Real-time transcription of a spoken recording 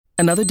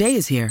Another day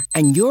is here,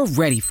 and you're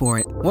ready for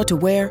it. What to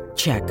wear?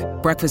 Check.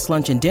 Breakfast,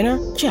 lunch, and dinner?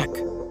 Check.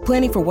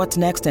 Planning for what's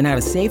next and how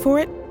to save for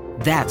it?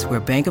 That's where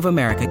Bank of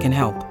America can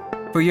help.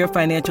 For your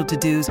financial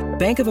to-dos,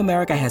 Bank of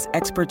America has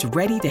experts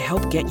ready to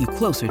help get you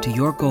closer to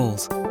your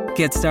goals.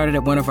 Get started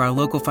at one of our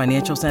local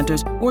financial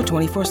centers or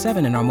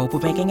 24/7 in our mobile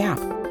banking app.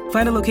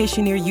 Find a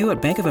location near you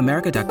at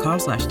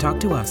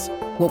bankofamerica.com/talktous.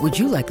 What would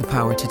you like the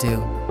power to do?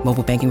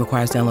 Mobile banking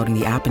requires downloading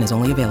the app and is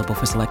only available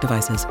for select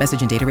devices.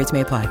 Message and data rates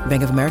may apply.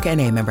 Bank of America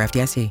N.A., member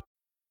FDIC.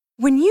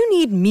 When you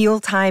need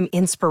mealtime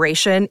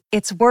inspiration,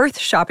 it's worth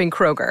shopping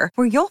Kroger,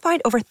 where you'll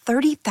find over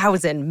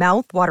 30,000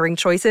 mouth-watering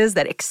choices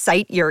that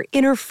excite your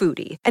inner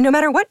foodie. And no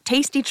matter what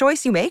tasty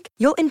choice you make,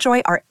 you'll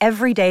enjoy our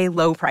everyday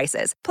low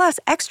prices, plus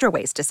extra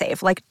ways to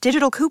save, like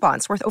digital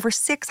coupons worth over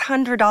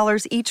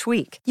 $600 each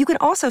week. You can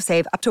also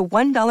save up to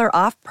 $1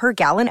 off per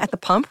gallon at the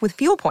pump with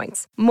fuel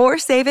points. More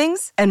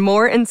savings and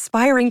more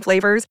inspiring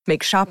flavors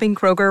make shopping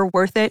Kroger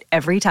worth it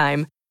every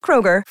time.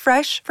 Kroger,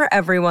 fresh for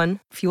everyone.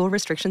 Fuel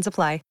restrictions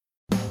apply.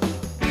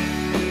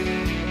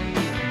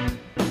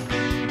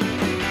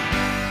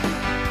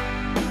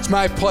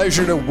 My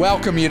pleasure to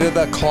welcome you to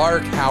the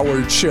Clark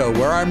Howard Show,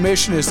 where our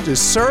mission is to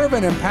serve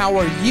and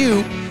empower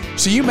you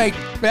so you make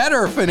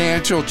better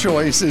financial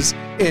choices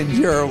in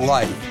your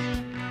life.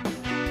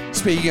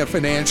 Speaking of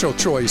financial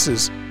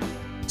choices,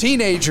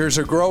 teenagers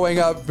are growing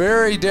up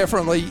very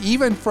differently,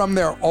 even from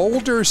their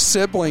older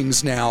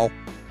siblings now,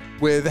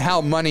 with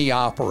how money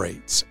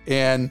operates.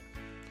 And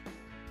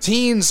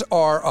teens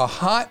are a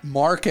hot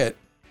market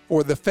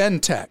for the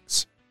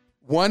fintechs,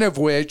 one of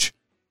which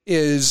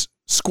is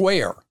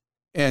Square.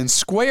 And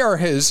Square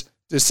has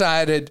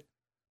decided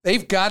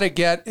they've got to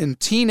get in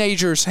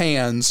teenagers'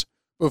 hands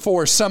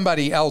before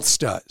somebody else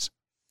does.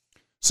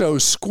 So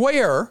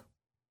Square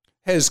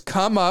has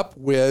come up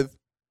with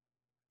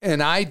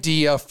an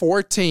idea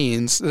for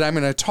teens that I'm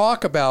going to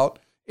talk about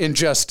in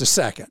just a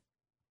second.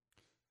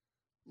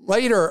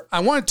 Later, I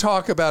want to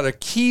talk about a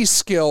key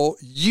skill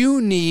you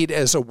need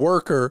as a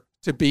worker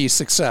to be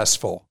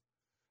successful.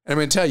 And I'm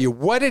going to tell you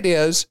what it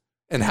is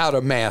and how to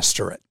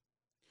master it.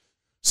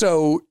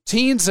 So,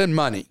 teens and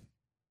money.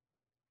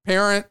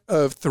 Parent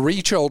of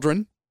 3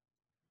 children.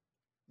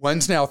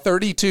 One's now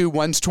 32,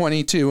 one's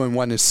 22, and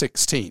one is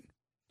 16.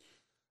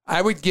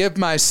 I would give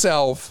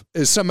myself,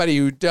 as somebody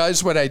who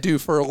does what I do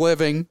for a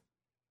living,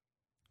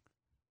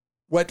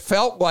 what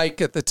felt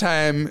like at the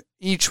time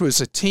each was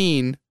a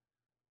teen,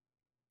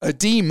 a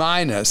D-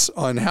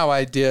 on how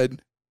I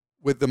did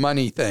with the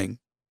money thing.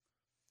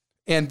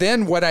 And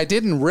then what I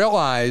didn't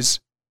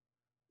realize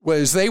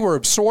was they were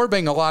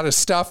absorbing a lot of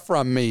stuff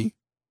from me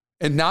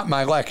and not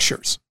my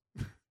lectures.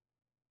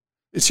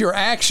 It's your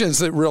actions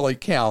that really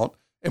count.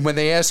 And when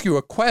they ask you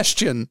a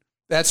question,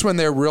 that's when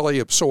they're really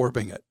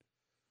absorbing it.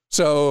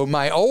 So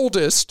my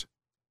oldest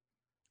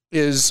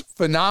is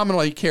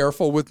phenomenally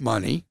careful with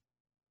money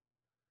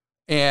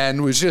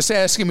and was just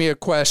asking me a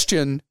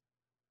question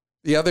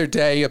the other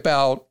day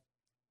about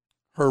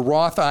her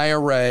Roth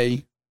IRA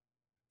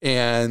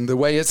and the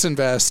way it's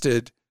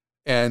invested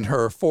and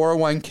her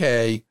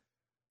 401k.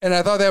 And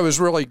I thought that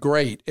was really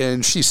great.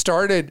 And she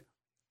started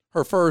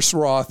her first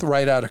Roth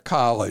right out of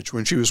college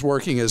when she was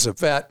working as a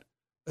vet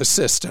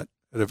assistant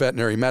at a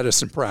veterinary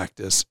medicine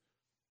practice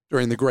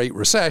during the Great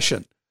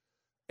Recession.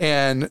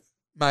 And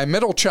my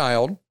middle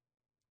child,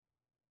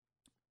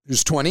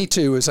 who's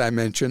 22, as I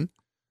mentioned,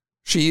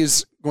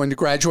 she's going to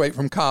graduate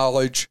from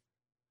college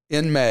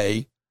in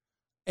May.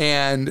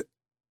 And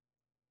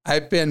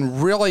I've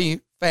been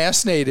really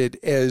fascinated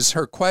as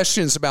her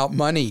questions about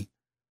money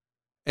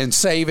and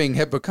saving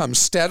have become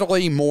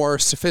steadily more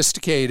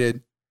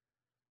sophisticated,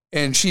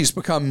 and she's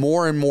become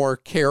more and more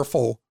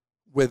careful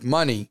with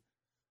money.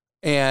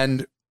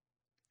 And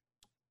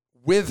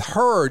with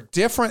her,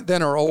 different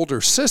than her older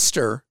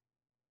sister,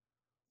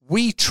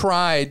 we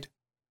tried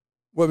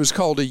what was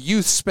called a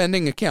youth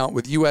spending account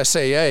with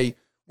USAA,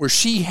 where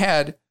she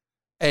had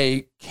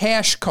a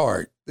cash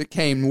card that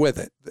came with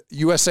it.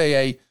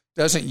 USAA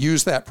doesn't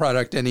use that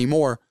product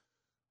anymore,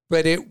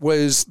 but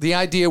the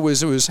idea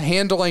was it was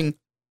handling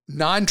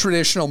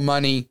non-traditional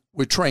money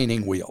with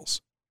training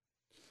wheels.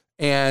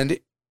 And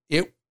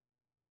it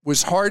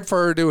was hard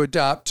for her to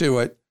adopt to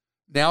it.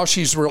 Now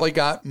she's really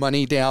got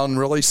money down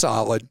really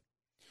solid.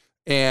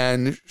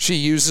 And she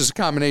uses a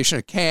combination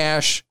of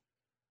cash,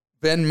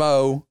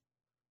 Venmo,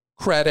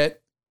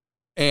 credit,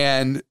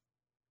 and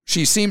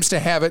she seems to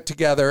have it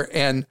together.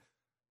 And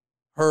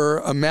her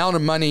amount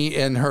of money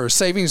in her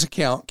savings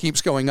account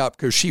keeps going up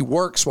because she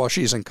works while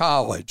she's in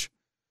college.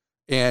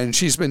 And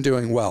she's been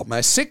doing well. My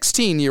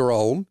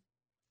 16-year-old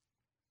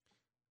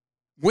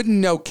wouldn't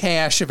know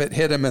cash if it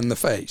hit him in the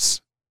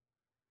face.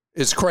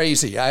 It's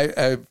crazy.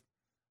 I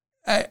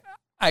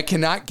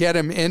cannot get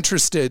him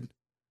interested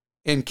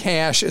in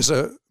cash as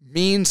a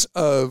means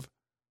of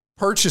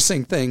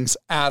purchasing things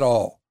at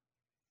all.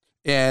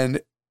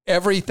 And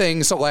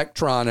everything's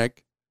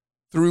electronic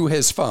through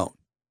his phone.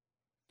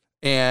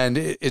 And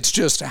it's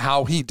just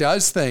how he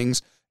does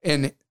things.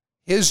 And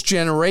his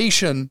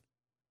generation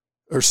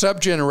or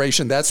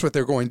sub-generation, that's what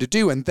they're going to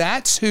do. And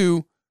that's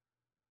who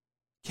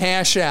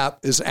Cash App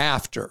is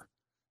after,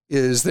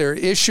 is they're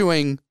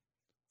issuing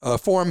a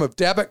form of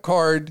debit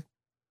card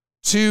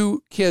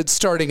to kids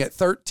starting at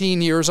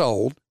 13 years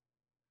old,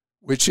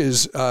 which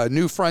is a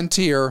new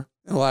frontier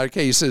in a lot of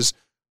cases,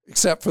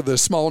 except for the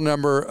small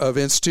number of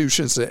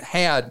institutions that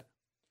had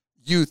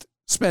youth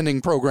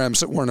spending programs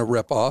that weren't a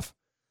ripoff.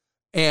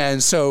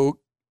 And so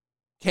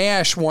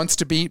Cash wants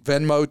to beat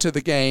Venmo to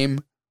the game,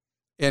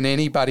 and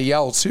anybody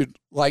else who'd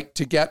like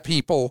to get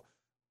people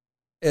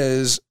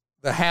as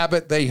the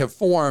habit they have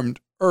formed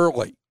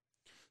early.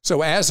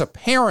 So as a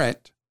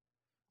parent,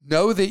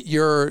 know that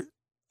your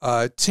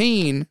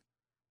teen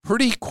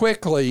pretty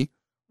quickly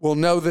will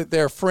know that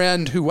their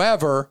friend,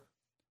 whoever,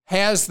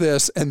 has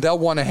this, and they'll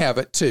want to have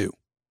it too.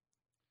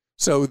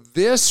 So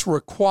this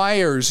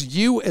requires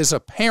you as a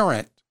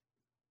parent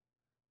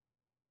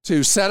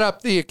to set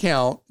up the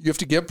account. You have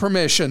to give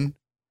permission,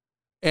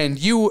 and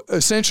you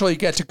essentially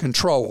get to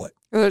control it.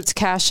 Whether it's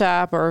Cash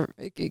App, or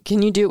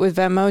can you do it with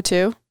Venmo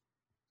too?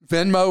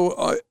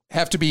 Venmo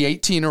have to be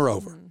 18 or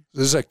over.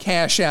 This is a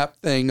Cash App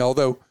thing,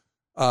 although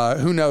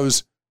who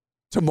knows,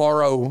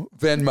 tomorrow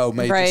Venmo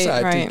may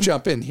decide to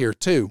jump in here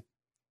too.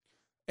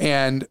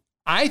 And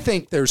I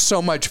think there's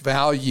so much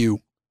value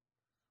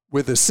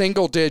with a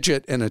single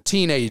digit and a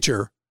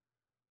teenager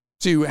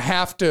to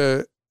have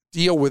to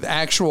deal with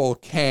actual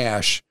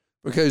cash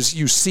because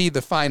you see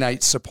the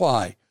finite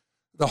supply.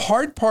 The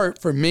hard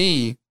part for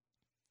me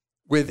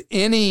with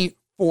any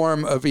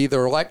form of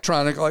either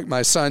electronic, like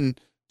my son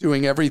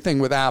doing everything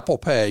with Apple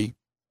Pay,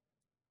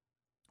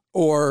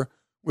 or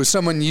with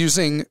someone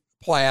using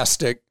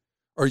plastic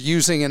or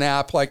using an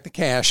app like the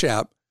Cash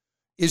App,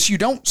 is you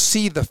don't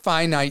see the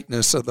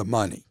finiteness of the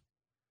money.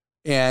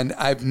 And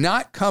I've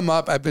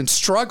been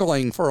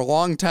struggling for a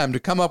long time to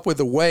come up with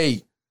a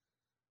way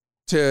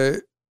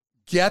to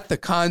get the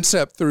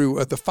concept through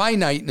of the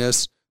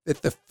finiteness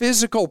that the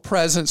physical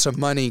presence of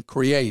money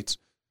creates.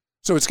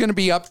 So it's going to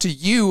be up to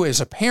you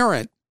as a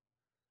parent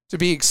to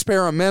be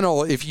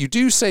experimental. If you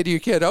do say to your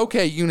kid,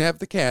 okay, you can have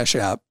the Cash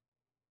App,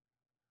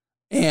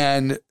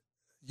 and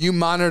you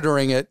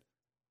monitoring it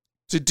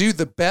to do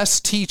the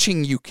best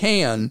teaching you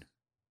can,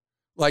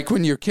 like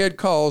when your kid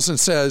calls and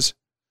says,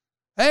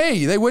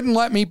 hey, they wouldn't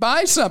let me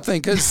buy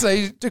something because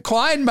they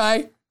declined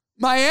my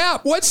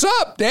app. What's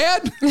up,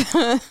 Dad?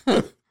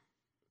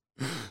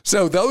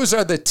 So those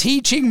are the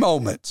teaching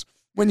moments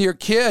when your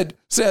kid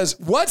says,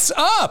 what's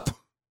up?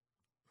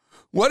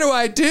 What do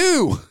I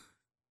do?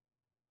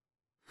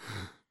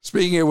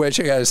 Speaking of which,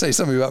 I got to say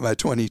something about my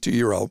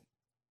 22-year-old.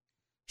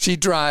 She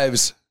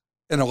drives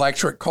an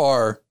electric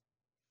car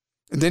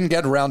and didn't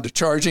get around to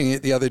charging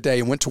it the other day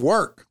and went to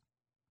work.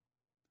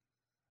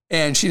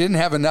 And she didn't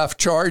have enough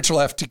charge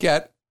left to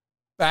get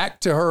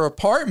back to her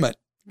apartment.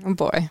 Oh,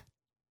 boy.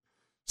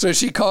 So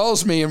she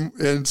calls me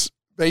and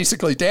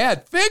basically,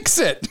 Dad, fix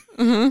it.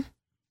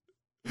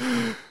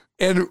 Mm-hmm.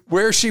 And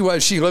where she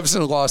lives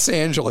in Los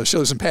Angeles. She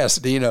lives in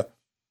Pasadena.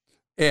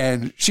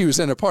 And she was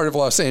in a part of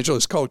Los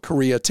Angeles called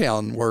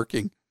Koreatown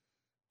working.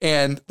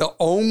 And the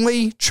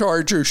only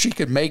charger she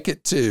could make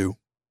it to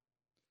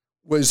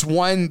was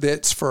one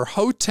that's for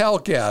hotel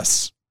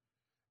guests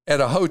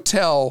at a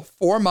hotel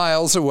 4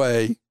 miles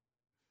away.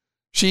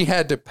 She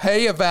had to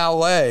pay a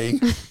valet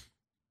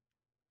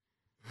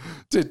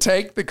to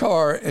take the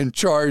car and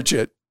charge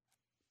it.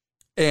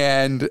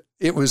 And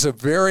it was a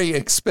very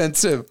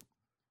expensive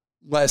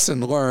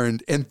lesson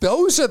learned. And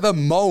those are the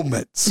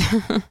moments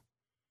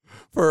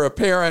for a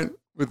parent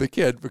with a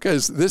kid,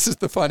 because this is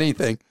the funny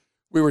thing.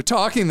 We were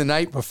talking the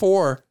night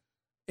before,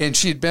 and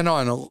she'd been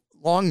on a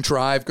long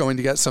drive going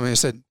to get something. I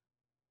said,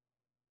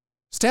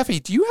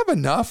 Steffi, do you have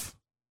enough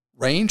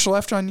range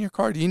left on your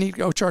car? Do you need to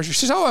go charge it? She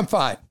says, oh, I'm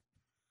fine.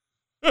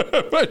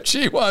 But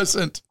she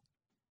wasn't.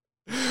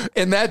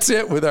 And that's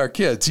it with our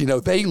kids. You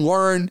know, they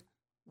learn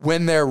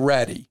when they're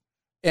ready.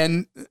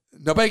 And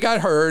nobody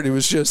got hurt. It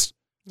was just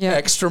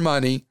extra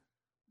money.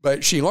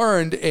 But she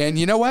learned, and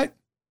you know what?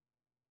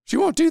 She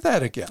won't do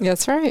that again.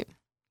 That's right.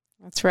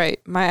 That's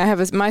right. My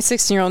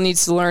 16-year-old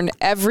needs to learn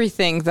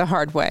everything the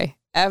hard way.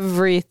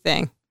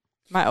 Everything.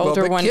 My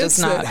older one does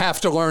not. Kids that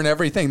have to learn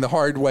everything the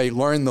hard way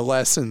learn the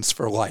lessons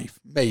for life.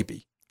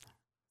 Maybe.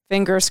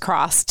 Fingers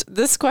crossed.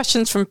 This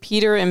question's from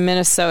Peter in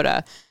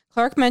Minnesota.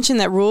 Clark mentioned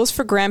that rules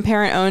for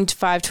grandparent-owned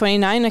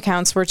 529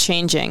 accounts were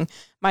changing.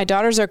 My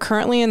daughters are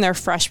currently in their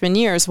freshman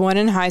years, one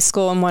in high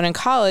school and one in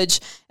college,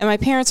 and my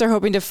parents are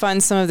hoping to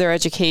fund some of their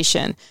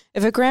education.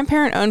 If a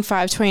grandparent-owned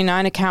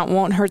 529 account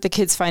won't hurt the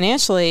kids'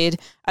 financial aid,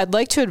 I'd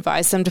like to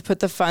advise them to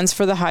put the funds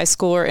for the high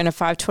schooler in a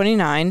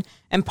 529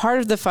 and part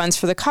of the funds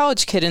for the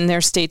college kid in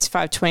their state's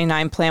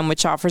 529 plan,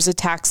 which offers a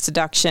tax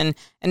deduction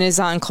and is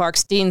on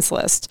Clark's Dean's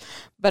list.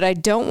 But I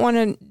don't want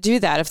to do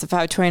that if the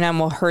 529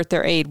 will hurt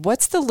their aid.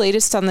 What's the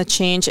latest on the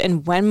change,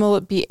 and when will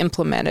it be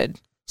implemented?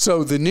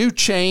 So the new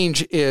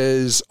change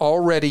is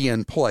already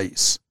in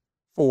place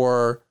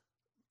for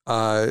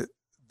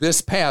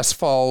this past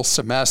fall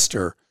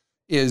semester,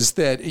 is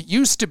that it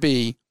used to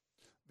be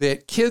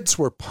that kids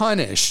were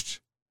punished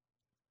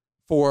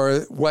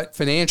for what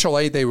financial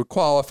aid they would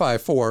qualify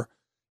for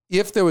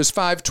if there was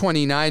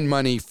 529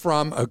 money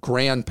from a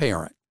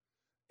grandparent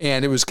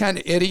and it was kind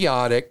of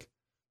idiotic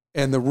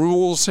and the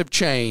rules have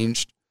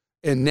changed,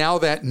 and now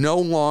that no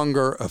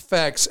longer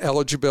affects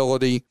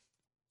eligibility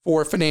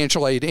for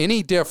financial aid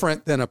any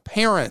different than a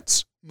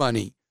parent's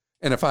money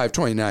in a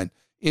 529.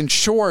 In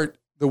short,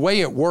 the way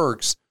it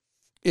works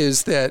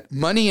is that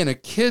money in a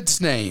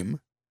kid's name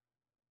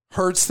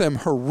hurts them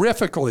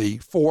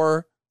horrifically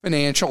for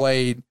financial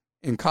aid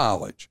in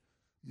college.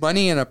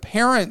 Money in a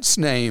parent's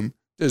name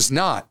does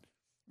not.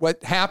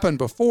 What happened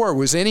before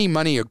was any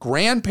money a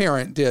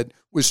grandparent did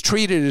was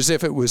treated as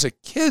if it was a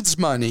kid's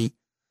money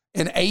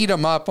and ate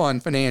them up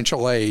on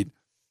financial aid.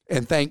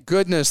 And thank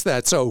goodness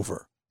that's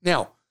over.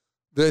 Now,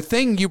 the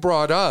thing you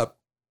brought up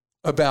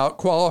about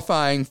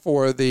qualifying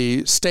for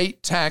the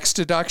state tax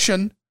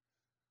deduction,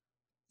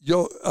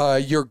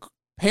 your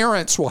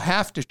parents will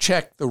have to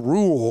check the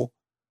rule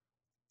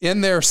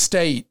in their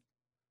state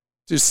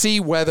to see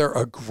whether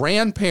a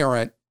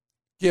grandparent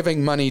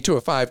giving money to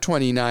a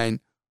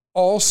 529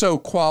 also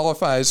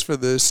qualifies for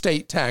the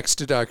state tax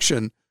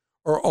deduction,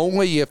 or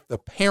only if the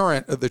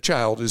parent of the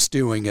child is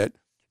doing it.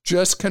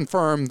 Just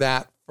confirm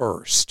that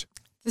first.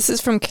 This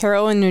is from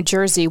Carol in New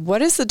Jersey.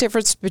 What is the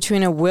difference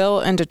between a will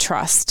and a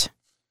trust?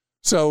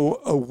 So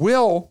a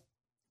will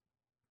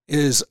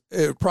is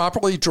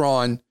properly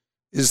drawn,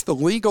 is the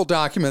legal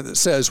document that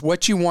says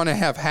what you want to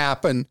have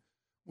happen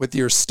with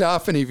your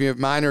stuff, and if you have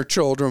minor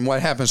children,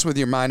 what happens with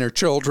your minor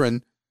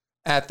children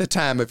at the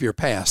time of your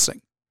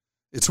passing.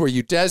 It's where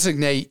you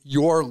designate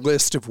your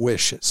list of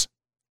wishes.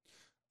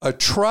 A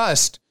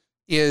trust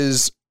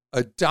is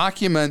a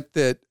document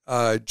that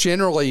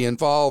generally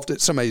involved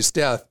at somebody's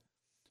death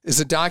is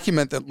a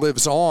document that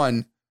lives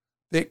on,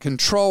 that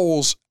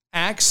controls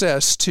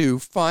access to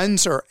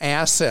funds or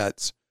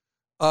assets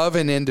of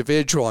an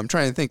individual. I'm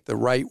trying to think the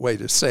right way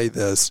to say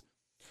this.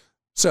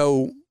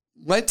 So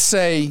let's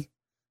say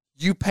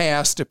you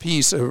passed a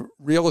piece of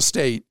real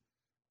estate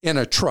in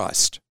a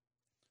trust.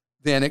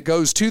 Then it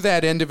goes to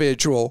that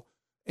individual,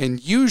 and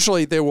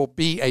usually there will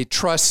be a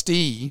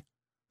trustee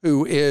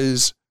who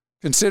is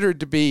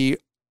considered to be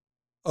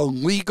a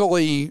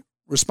legally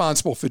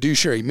responsible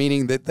fiduciary,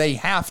 meaning that they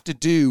have to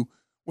do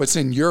what's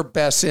in your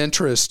best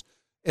interest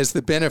as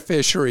the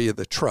beneficiary of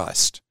the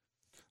trust.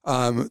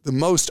 The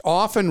most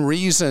often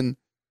reason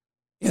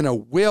in a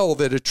will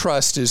that a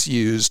trust is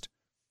used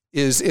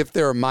is if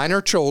there are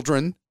minor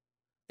children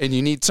and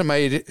you need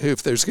somebody who,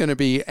 if there's going to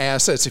be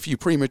assets, if you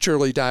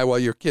prematurely die while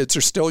your kids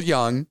are still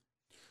young,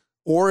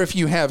 or if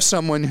you have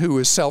someone who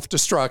is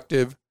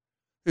self-destructive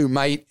who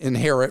might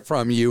inherit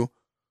from you,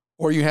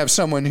 or you have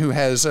someone who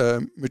has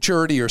a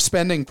maturity or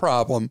spending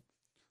problem.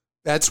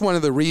 That's one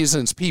of the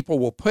reasons people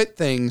will put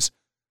things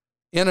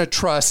in a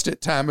trust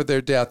at time of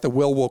their death. The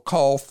will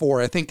call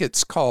for, I think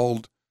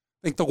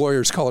the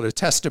lawyers call it a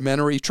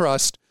testamentary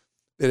trust,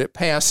 that it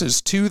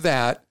passes to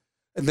that,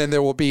 and then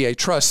there will be a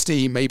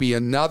trustee, maybe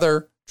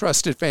another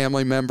trusted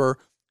family member,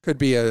 could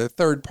be a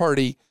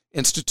third-party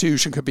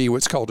institution, could be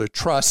what's called a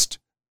trust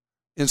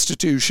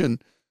institution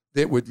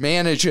that would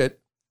manage it,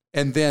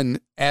 and then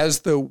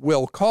as the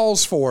will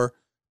calls for,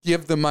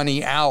 give the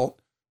money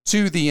out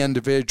to the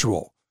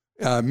individual.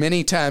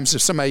 Many times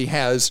if somebody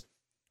has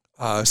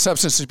a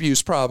substance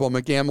abuse problem,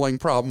 a gambling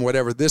problem,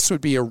 whatever, this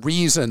would be a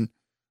reason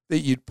that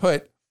you'd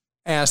put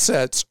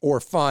assets or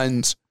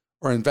funds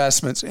or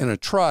investments in a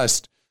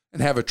trust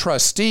and have a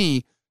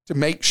trustee to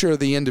make sure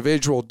the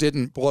individual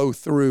didn't blow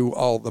through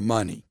all the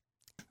money.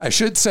 I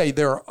should say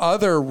there are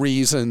other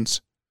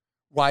reasons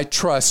why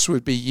trusts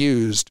would be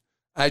used.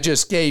 I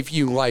just gave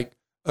you like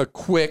a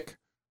quick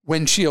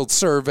windshield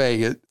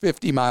survey at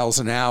 50 miles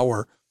an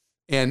hour.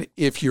 And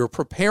if you're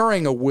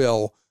preparing a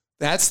will,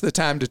 that's the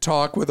time to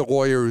talk with a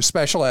lawyer who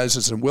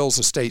specializes in wills,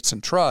 estates,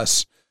 and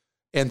trusts.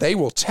 And they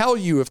will tell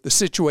you if the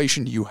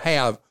situation you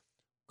have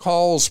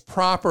calls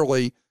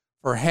properly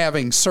for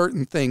having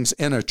certain things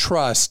in a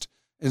trust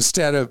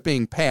instead of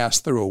being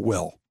passed through a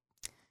will.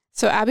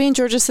 So Abby in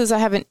Georgia says, I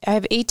have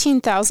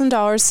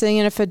 $18,000 sitting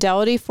in a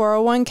Fidelity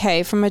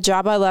 401k from a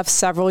job I left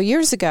several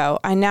years ago.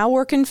 I now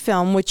work in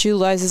film, which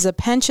utilizes a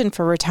pension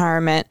for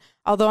retirement,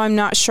 although I'm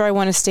not sure I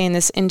want to stay in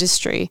this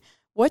industry.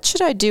 What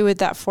should I do with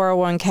that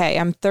 401k?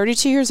 I'm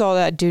 32 years old.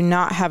 I do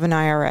not have an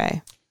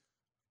IRA.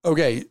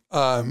 Okay.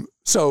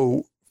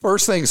 So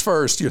first things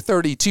first, you're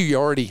 32. You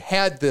already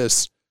had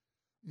this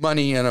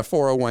money in a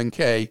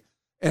 401k,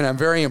 and I'm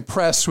very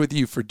impressed with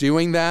you for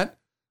doing that.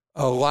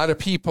 A lot of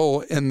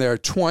people in their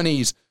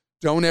 20s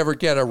don't ever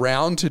get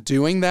around to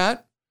doing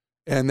that,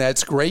 and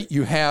that's great.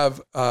 You have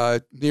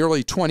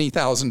nearly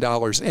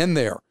 $20,000 in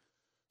there.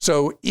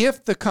 So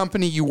if the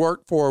company you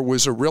work for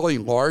was a really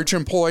large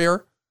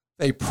employer,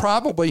 they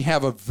probably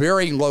have a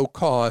very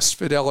low-cost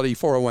Fidelity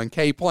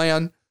 401k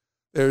plan.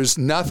 There's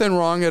nothing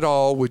wrong at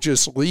all with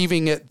just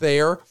leaving it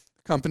there.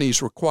 The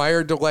company's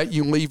required to let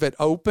you leave it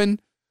open,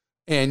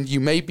 and you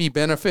may be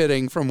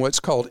benefiting from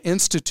what's called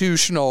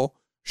institutional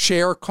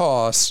share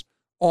costs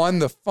on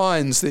the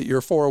funds that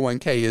your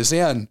 401k is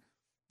in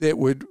that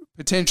would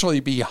potentially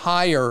be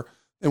higher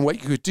than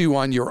what you could do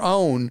on your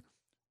own.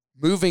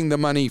 moving the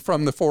money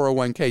from the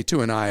 401k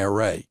to an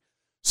IRA.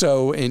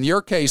 So in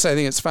your case, I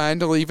think it's fine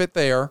to leave it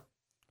there.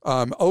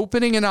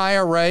 Opening an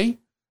IRA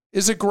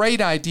is a great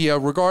idea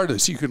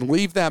regardless. You can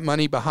leave that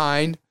money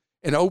behind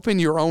and open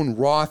your own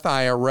Roth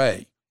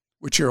IRA,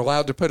 which you're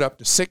allowed to put up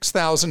to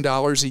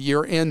 $6,000 a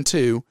year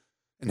into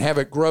and have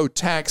it grow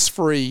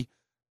tax-free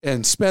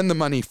and spend the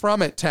money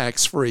from it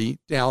tax-free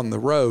down the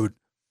road.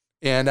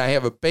 And I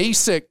have a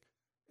basic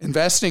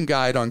investing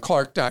guide on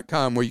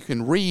Clark.com where you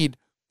can read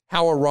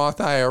how a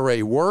Roth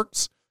IRA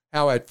works,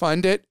 how I'd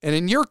fund it. And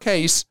in your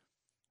case,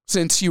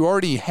 since you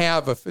already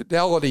have a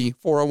Fidelity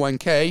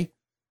 401k,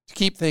 to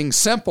keep things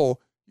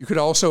simple, you could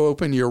also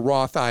open your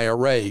Roth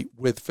IRA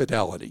with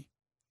Fidelity.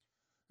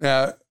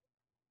 Now,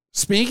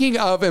 speaking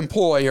of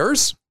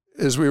employers,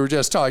 as we were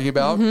just talking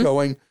about,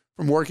 going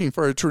from working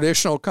for a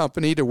traditional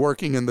company to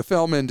working in the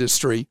film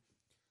industry,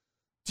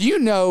 do you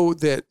know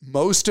that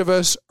most of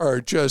us are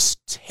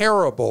just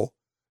terrible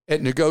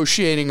at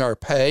negotiating our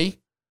pay?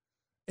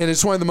 And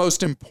it's one of the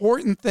most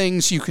important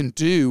things you can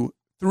do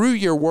through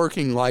your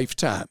working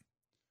lifetime,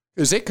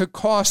 because it could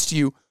cost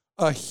you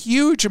a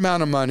huge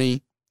amount of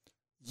money,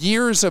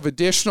 years of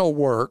additional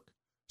work,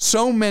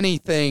 so many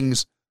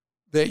things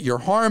that you're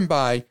harmed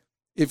by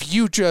if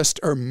you just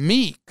are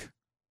meek.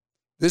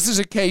 This is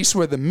a case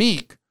where the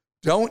meek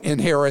don't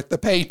inherit the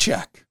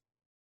paycheck.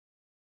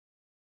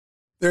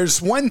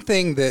 There's one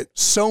thing that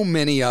so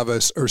many of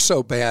us are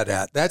so bad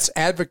at. That's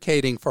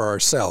advocating for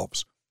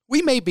ourselves.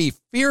 We may be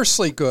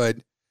fiercely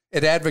good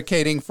at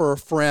advocating for a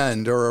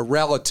friend or a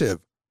relative,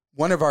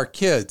 one of our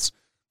kids.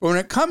 But when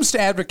it comes to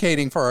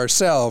advocating for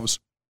ourselves,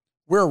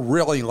 we're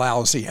really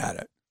lousy at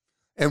it.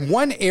 And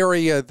one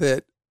area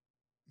that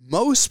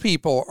most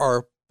people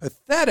are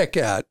pathetic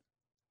at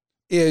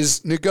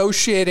is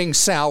negotiating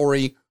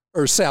salary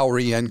or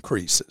salary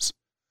increases.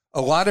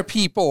 A lot of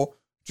people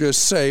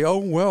just say, oh,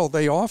 well,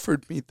 they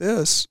offered me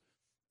this,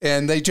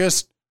 and they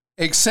just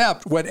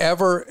accept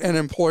whatever an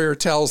employer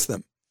tells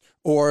them.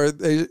 Or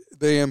the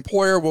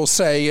employer will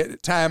say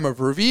at time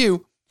of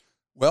review,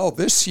 well,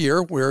 this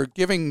year we're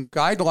giving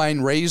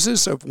guideline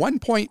raises of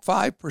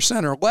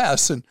 1.5% or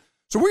less, and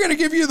so we're going to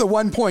give you the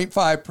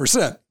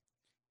 1.5%,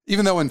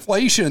 even though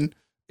inflation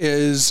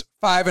is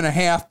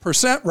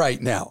 5.5%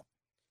 right now.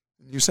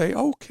 And you say,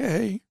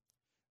 okay.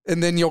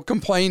 And then you'll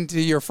complain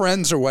to your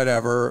friends or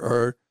whatever,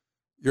 or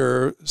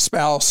your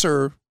spouse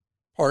or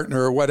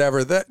partner or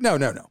whatever. No.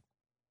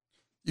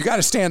 You got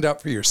to stand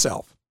up for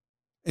yourself.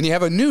 And you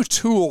have a new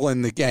tool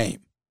in the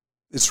game.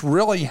 It's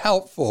really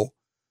helpful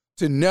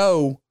to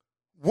know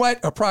what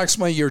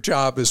approximately your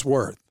job is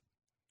worth.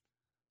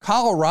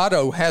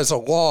 Colorado has a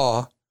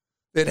law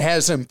that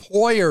has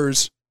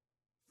employers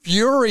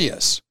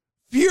furious,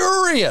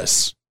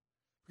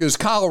 because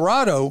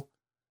Colorado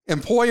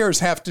employers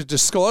have to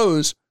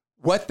disclose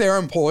what their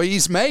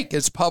employees make.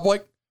 It's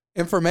public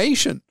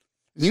information.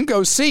 You can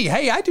go see,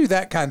 hey, I do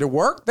that kind of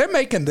work. They're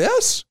making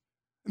this.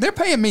 They're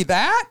paying me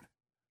that.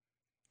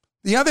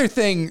 The other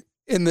thing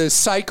in the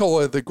cycle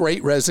of the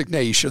Great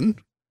Resignation,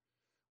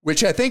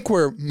 which I think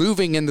we're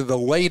moving into the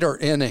later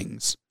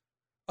innings,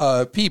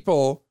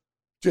 people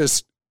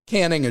just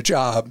canning a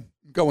job,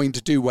 going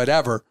to do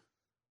whatever.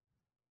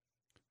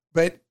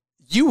 But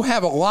you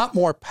have a lot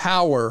more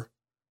power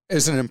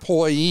as an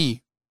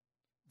employee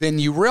than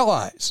you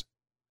realize.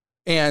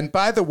 And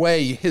by the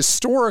way,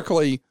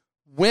 historically,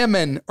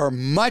 women are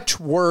much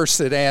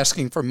worse at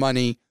asking for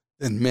money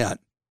than men.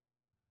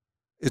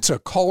 It's a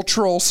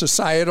cultural,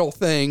 societal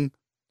thing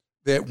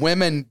that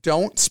women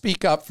don't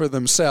speak up for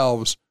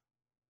themselves.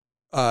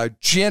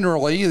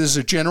 Generally, this is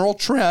a general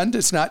trend.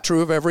 It's not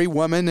true of every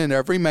woman and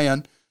every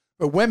man,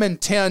 but women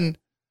tend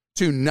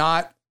to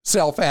not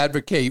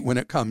self-advocate when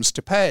it comes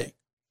to pay.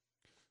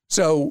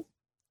 So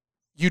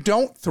you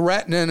don't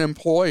threaten an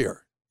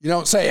employer. You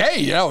don't say,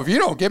 hey, if you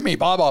don't give me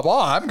blah, blah,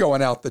 blah, I'm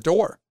going out the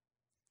door.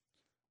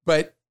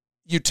 But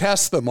you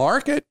test the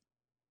market.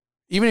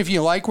 Even if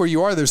you like where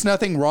you are, there's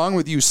nothing wrong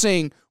with you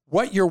seeing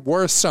what you're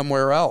worth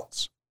somewhere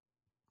else.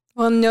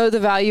 Well, know the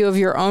value of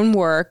your own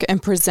work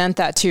and present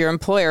that to your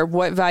employer.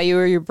 What value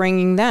are you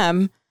bringing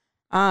them?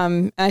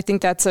 And I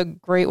think that's a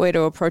great way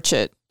to approach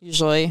it,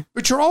 usually.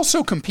 But you're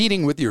also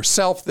competing with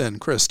yourself then,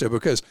 Krista,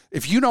 because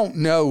if you don't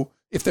know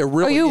if there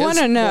really you is want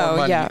to know, more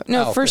money yeah.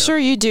 No, out for there. sure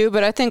you do.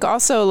 But I think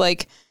also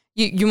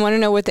you want to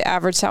know what the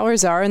average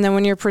salaries are. And then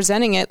when you're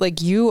presenting it,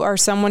 you are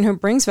someone who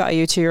brings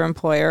value to your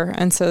employer.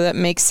 And so that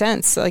makes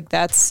sense.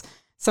 That's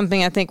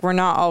something I think we're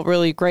not all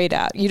really great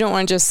at. You don't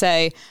want to just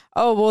say,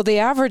 oh, well, the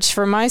average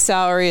for my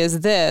salary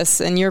is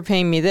this and you're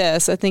paying me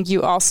this. I think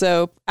you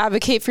also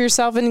advocate for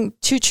yourself and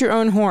toot your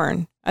own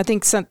horn. I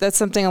think that's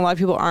something a lot of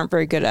people aren't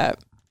very good at.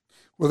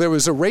 Well, there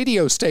was a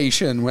radio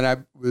station when I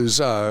was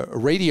a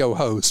radio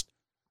host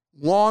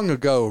long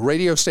ago,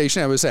 radio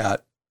station I was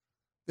at.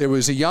 There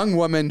was a young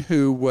woman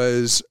who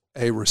was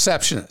a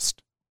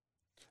receptionist,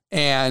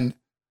 and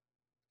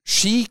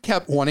she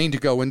kept wanting to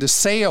go into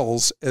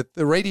sales at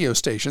the radio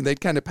station.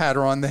 They'd kind of pat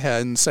her on the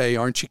head and say,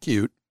 aren't you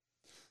cute?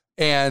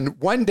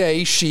 And one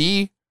day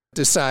she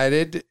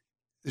decided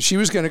she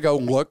was going to go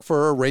look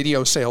for a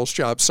radio sales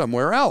job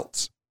somewhere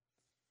else.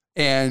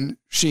 And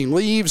she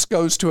leaves,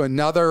 goes to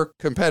another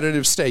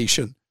competitive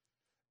station,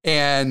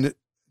 and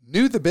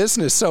knew the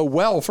business so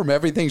well from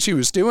everything she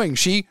was doing.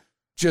 She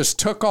just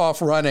took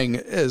off running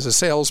as a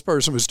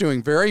salesperson, was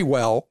doing very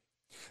well.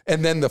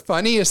 And then the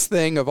funniest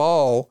thing of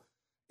all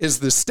is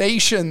the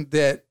station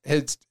that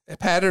had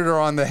patted her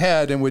on the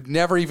head and would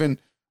never even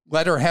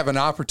let her have an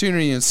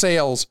opportunity in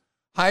sales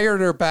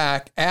hired her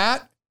back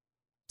at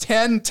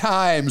 10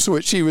 times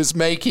what she was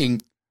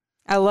making.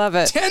 I love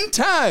it. 10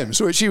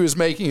 times what she was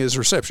making as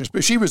receptionist.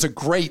 But she was a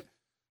great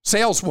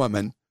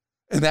saleswoman,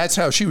 and that's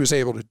how she was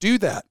able to do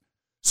that.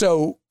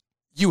 So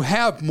you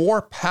have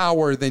more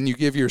power than you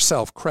give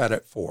yourself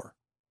credit for.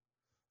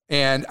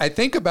 And I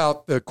think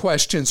about the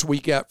questions we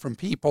get from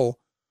people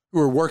who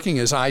are working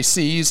as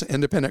ICs,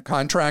 independent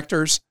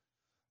contractors,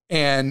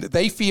 and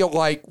they feel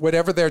like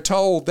whatever they're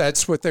told,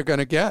 that's what they're going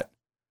to get.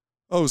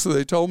 Oh, so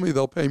they told me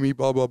they'll pay me,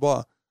 blah, blah,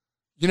 blah.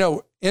 You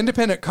know,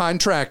 independent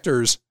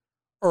contractors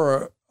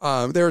are,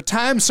 there are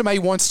times somebody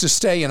wants to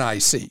stay in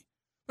IC,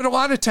 but a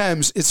lot of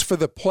times it's for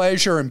the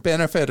pleasure and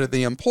benefit of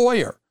the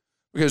employer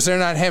because they're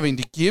not having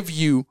to give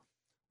you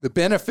the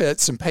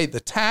benefits and pay the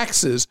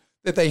taxes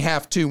that they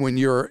have to when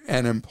you're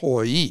an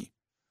employee.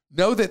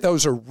 Know that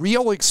those are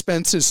real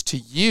expenses to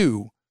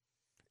you.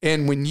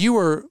 And when you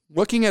are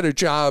looking at a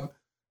job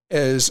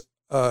as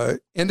an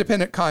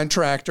independent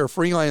contractor,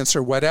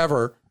 freelancer,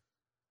 whatever,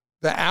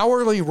 the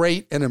hourly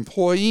rate an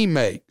employee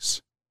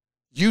makes,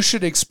 you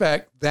should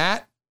expect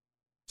that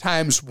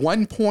times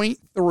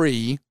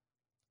 1.3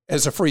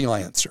 as a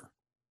freelancer.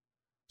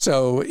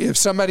 So if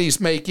somebody's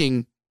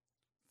making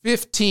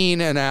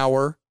 $15 an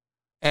hour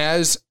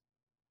as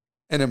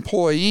an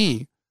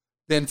employee,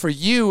 then for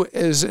you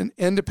as an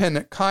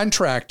independent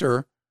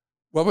contractor,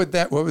 what would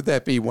that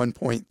be?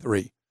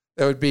 1.3.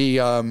 That would be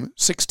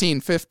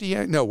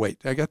 $16.50. No, wait,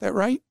 did I get that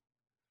right?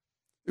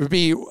 It would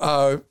be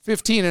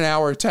 $15 an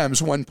hour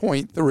times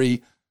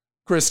 1.3.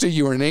 Krista,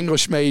 you were an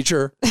English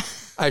major.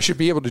 I should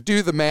be able to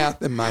do the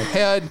math in my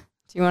head. Do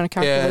you want a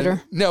calculator?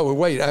 And, no,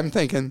 wait, I'm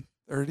thinking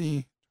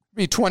 30,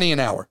 be 20 an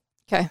hour.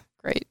 Okay,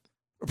 great.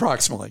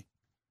 Approximately.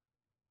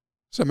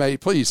 Somebody,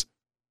 please.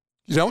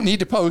 You don't need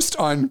to post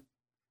on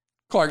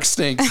Clark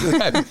Stinks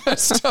that I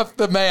messed up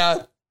the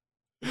math.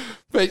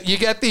 But you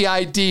get the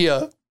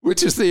idea,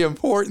 which is the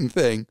important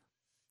thing,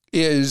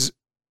 is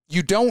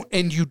you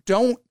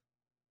don't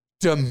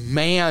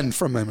demand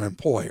from an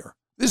employer.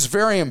 This is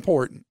very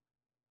important.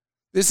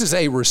 This is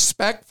a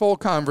respectful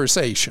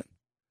conversation.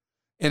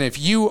 And if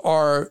you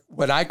are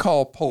what I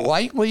call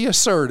politely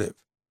assertive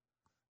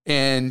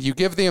and you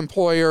give the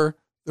employer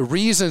the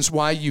reasons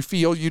why you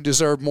feel you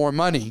deserve more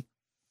money,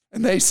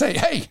 and they say,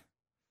 hey,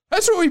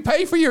 that's what we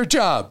pay for your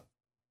job.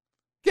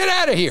 Get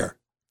out of here.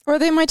 Or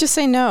they might just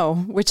say no,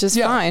 which is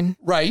fine.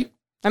 Right.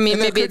 I mean,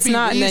 maybe it's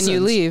not, reasons, and then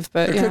you leave.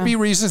 But there could be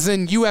reasons,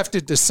 and you have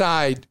to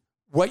decide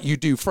what you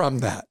do from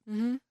that.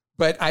 Mm-hmm.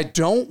 But I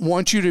don't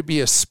want you to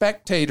be a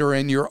spectator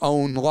in your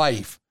own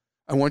life.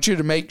 I want you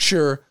to make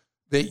sure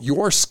that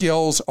your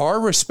skills are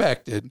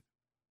respected,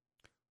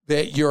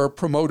 that your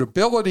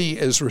promotability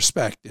is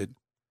respected,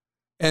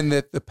 and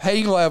that the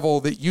pay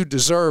level that you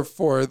deserve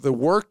for the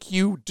work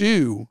you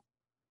do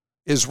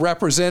is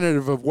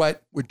representative of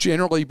what would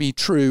generally be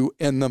true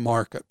in the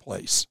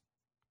marketplace.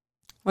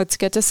 Let's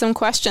get to some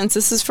questions.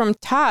 This is from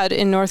Todd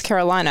in North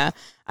Carolina.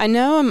 I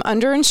know I'm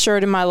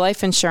underinsured in my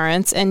life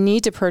insurance and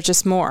need to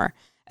purchase more.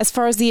 As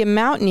far as the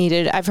amount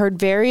needed, I've heard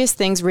various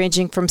things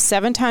ranging from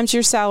 7 times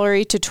your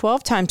salary to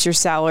 12 times your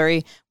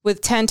salary,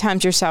 with 10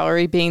 times your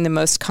salary being the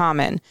most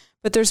common.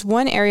 But there's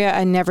one area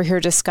I never hear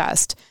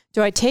discussed.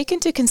 Do I take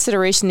into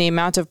consideration the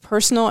amount of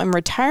personal and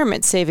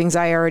retirement savings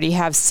I already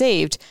have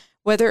saved,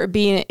 whether it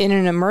be in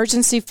an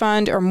emergency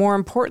fund or, more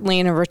importantly,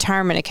 in a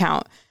retirement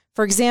account?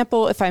 For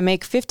example, if I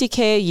make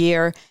 $50K a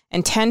year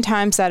and 10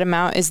 times that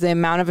amount is the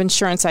amount of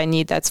insurance I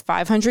need, that's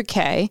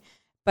 $500K,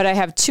 but I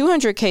have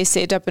 $200K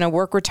saved up in a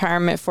work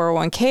retirement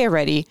 401K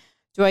already,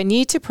 do I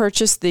need to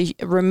purchase the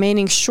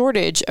remaining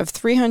shortage of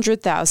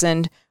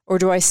 $300,000, or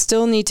do I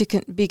still need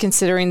to be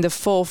considering the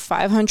full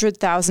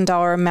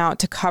 $500,000 amount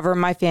to cover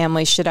my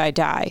family should I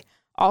die?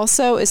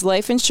 Also, is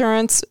life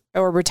insurance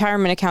or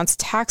retirement accounts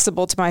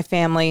taxable to my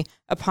family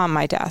upon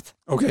my death?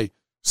 Okay,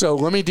 so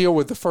let me deal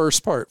with the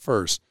first part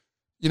first.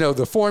 You know,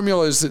 the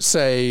formulas that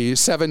say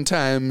 7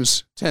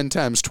 times, 10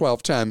 times,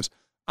 12 times,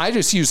 I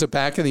just use a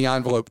back of the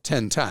envelope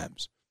 10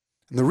 times.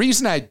 And the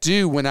reason I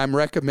do when I'm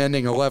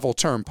recommending a level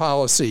term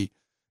policy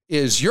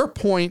is your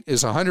point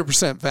is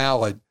 100%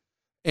 valid.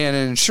 And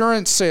an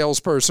insurance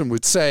salesperson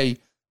would say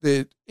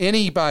that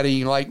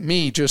anybody like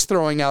me just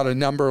throwing out a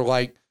number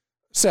like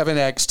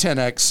 7X,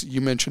 10X, you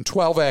mentioned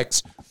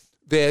 12X,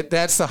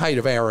 that's the height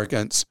of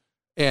arrogance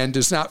and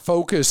does not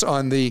focus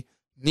on the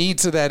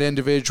needs of that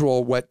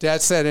individual, what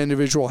debts that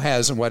individual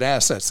has, and what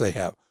assets they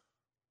have.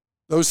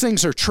 Those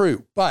things are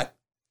true. But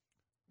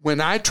when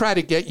I try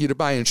to get you to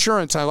buy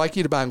insurance, I like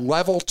you to buy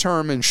level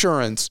term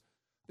insurance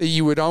that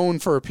you would own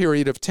for a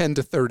period of 10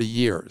 to 30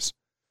 years.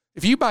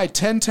 If you buy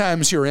 10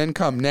 times your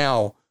income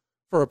now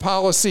for a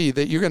policy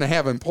that you're going to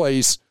have in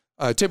place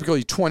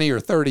typically 20 or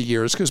 30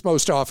 years, because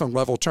most often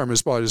level term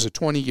is bought as a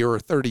 20-year or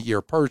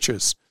 30-year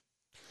purchase.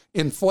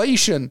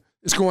 Inflation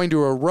is going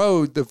to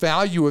erode the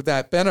value of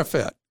that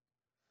benefit,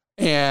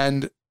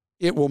 and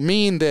it will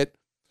mean that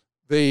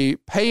the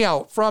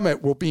payout from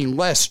it will be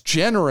less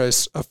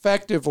generous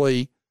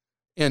effectively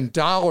in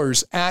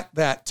dollars at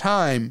that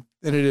time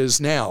than it is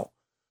now.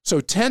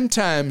 So 10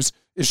 times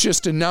is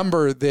just a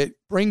number that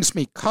brings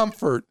me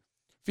comfort,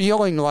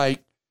 feeling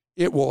like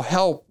it will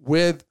help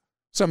with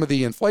some of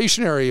the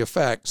inflationary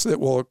effects that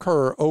will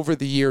occur over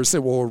the years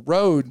that will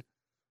erode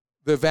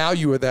the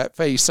value of that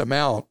face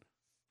amount.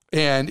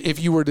 And if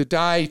you were to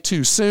die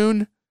too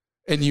soon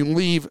and you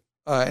leave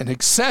an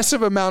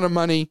excessive amount of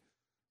money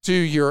to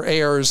your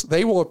heirs,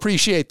 they will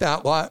appreciate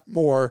that a lot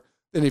more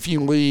than if you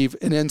leave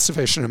an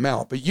insufficient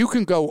amount. But you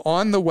can go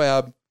on the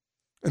web,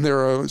 and there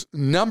are a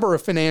number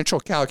of financial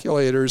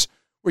calculators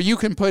where you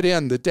can put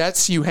in the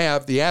debts you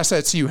have, the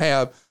assets you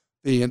have,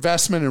 the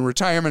investment and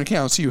retirement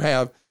accounts you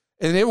have,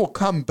 and it will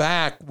come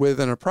back with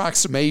an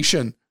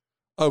approximation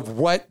of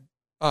what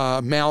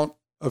amount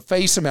of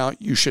face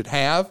amount you should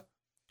have.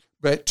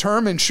 But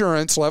term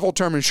insurance, level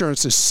term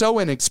insurance, is so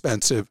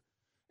inexpensive,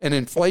 and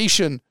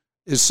inflation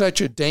is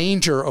such a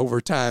danger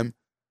over time.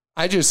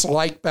 I just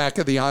like back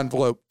of the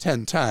envelope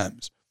 10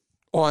 times.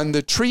 On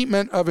the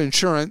treatment of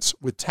insurance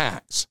with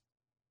tax.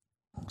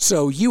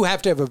 So you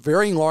have to have a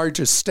very large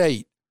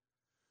estate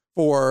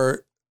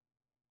for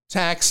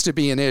tax to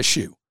be an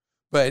issue.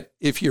 But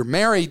if you're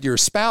married, your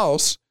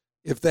spouse,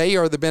 if they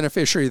are the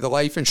beneficiary of the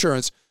life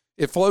insurance,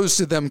 it flows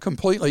to them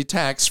completely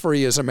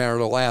tax-free as a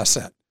marital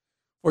asset.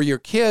 For your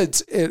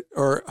kids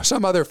or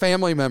some other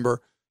family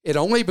member, it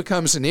only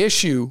becomes an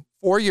issue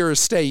for your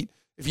estate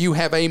if you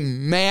have a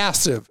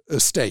massive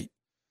estate.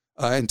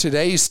 In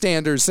today's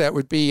standards, that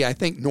would be, I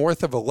think,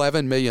 north of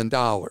 $11 million.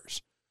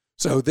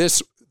 So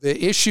the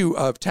issue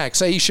of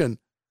taxation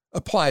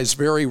applies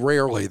very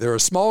rarely. There are a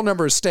small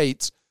number of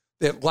states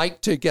that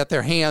like to get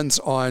their hands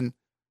on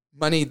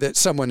money that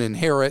someone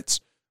inherits,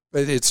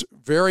 but it's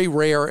very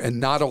rare and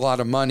not a lot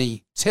of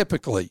money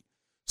typically.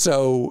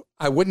 So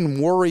I wouldn't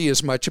worry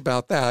as much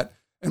about that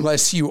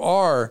unless you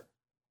are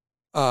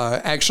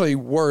actually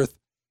worth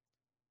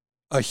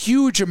a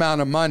huge amount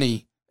of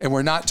money, and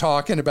we're not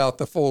talking about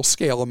the full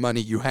scale of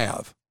money you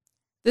have.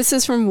 This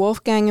is from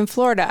Wolfgang in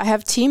Florida. I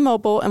have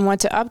T-Mobile and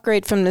want to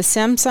upgrade from the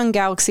Samsung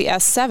Galaxy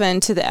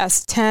S7 to the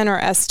S10 or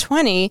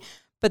S20,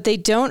 but they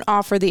don't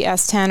offer the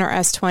S10 or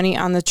S20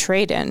 on the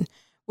trade-in.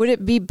 Would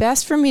it be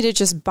best for me to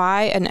just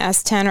buy an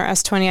S10 or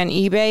S20 on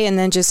eBay and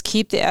then just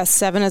keep the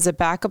S7 as a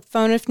backup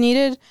phone if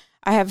needed?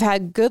 I have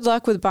had good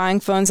luck with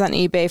buying phones on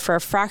eBay for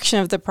a fraction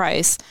of the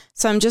price,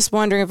 so I'm just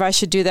wondering if I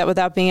should do that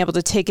without being able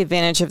to take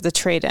advantage of the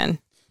trade-in.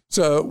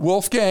 So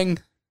Wolfgang,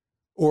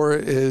 or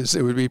as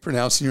it would be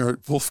pronounced in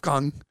Europe,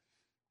 Wolfgang,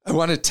 I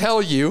want to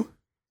tell you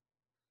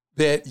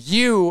that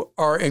you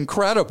are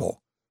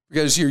incredible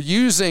because you're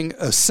using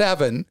a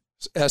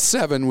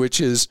S7, which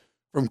is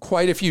from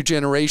quite a few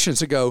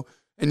generations ago,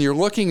 and you're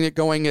looking at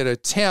going at a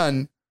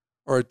 10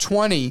 or a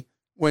 20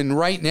 when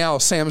right now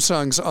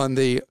Samsung's on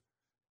the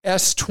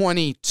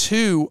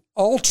S22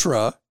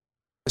 Ultra.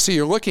 So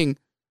you're looking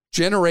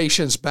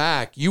generations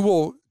back. You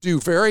will do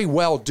very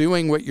well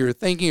doing what you're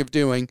thinking of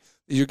doing.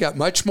 You've got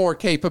much more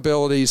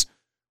capabilities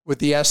with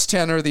the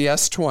S10 or the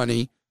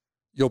S20.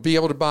 You'll be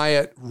able to buy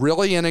it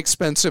really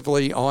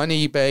inexpensively on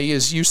eBay,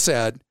 as you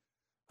said.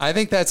 I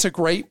think that's a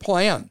great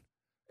plan.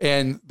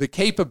 And the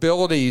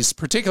capabilities,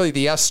 particularly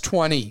the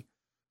S20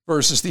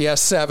 versus the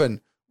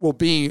S7, will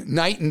be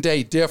night and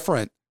day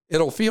different.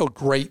 It'll feel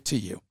great to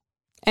you.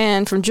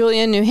 And from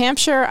Julia in New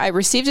Hampshire, I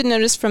received a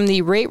notice from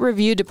the rate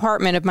review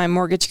department of my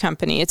mortgage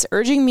company. It's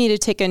urging me to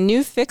take a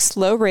new fixed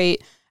low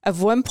rate of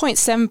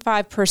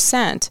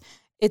 1.75%.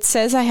 It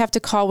says I have to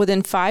call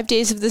within 5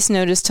 days of this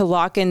notice to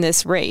lock in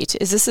this rate.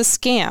 Is this a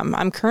scam?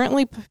 I'm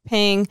currently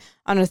paying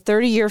on a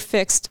 30-year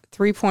fixed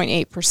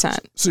 3.8%.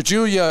 So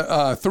Julia,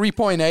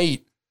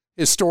 3.8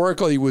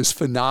 historically was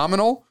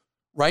phenomenal.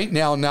 Right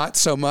now, not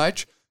so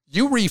much.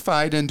 You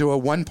refied into a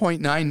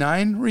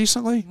 1.99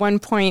 recently?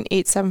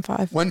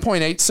 1.875.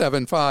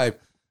 1.875.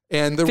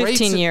 And the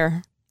 15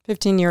 year.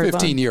 15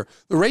 year.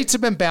 The rates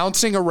have been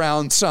bouncing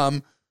around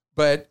some,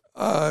 but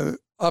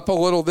up a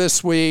little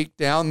this week,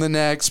 down the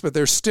next, but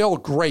they're still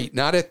great.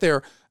 Not at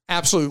their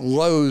absolute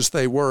lows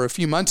they were a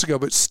few months ago,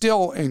 but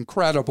still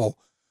incredible.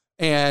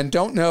 And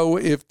don't know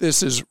if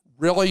this is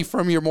really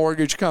from your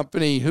mortgage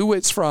company, who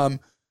it's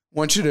from. I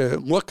want you to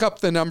look up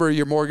the number of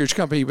your mortgage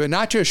company, but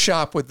not just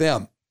shop with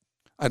them.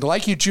 I'd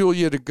like you,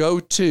 Julia, to go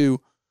to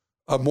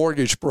a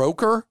mortgage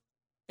broker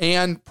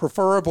and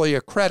preferably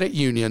a credit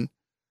union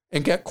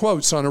and get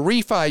quotes. On a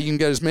refi, you can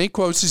get as many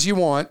quotes as you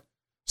want,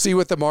 see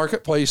what the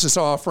marketplace is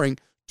offering.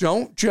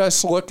 Don't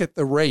just look at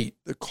the rate.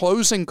 The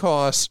closing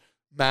costs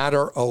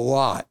matter a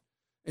lot.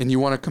 And you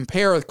want to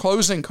compare the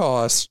closing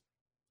costs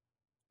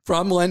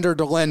from lender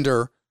to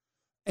lender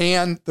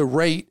and the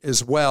rate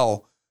as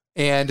well.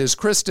 And as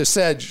Krista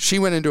said, she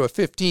went into a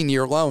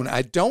 15-year loan.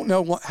 I don't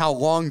know how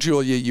long,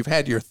 Julia, you've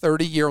had your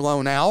 30-year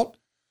loan out,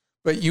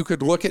 but you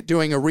could look at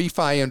doing a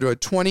refi into a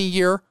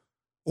 20-year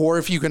or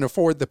if you can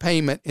afford the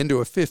payment, into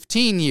a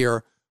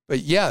 15-year. But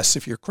yes,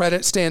 if your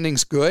credit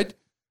standing's good,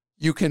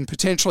 you can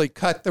potentially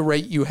cut the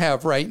rate you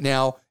have right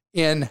now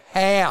in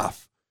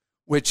half,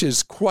 which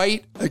is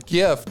quite a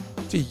gift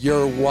to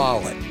your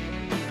wallet.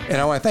 And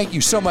I want to thank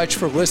you so much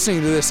for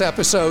listening to this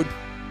episode.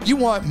 You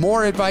want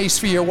more advice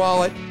for your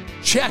wallet?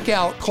 Check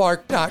out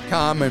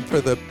Clark.com, and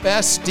for the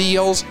best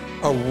deals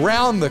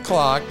around the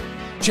clock,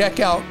 check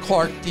out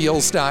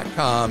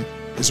ClarkDeals.com,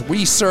 as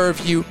we serve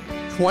you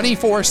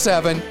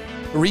 24/7,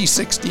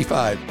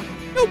 365.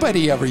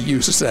 Nobody ever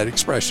uses that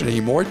expression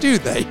anymore, do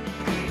they?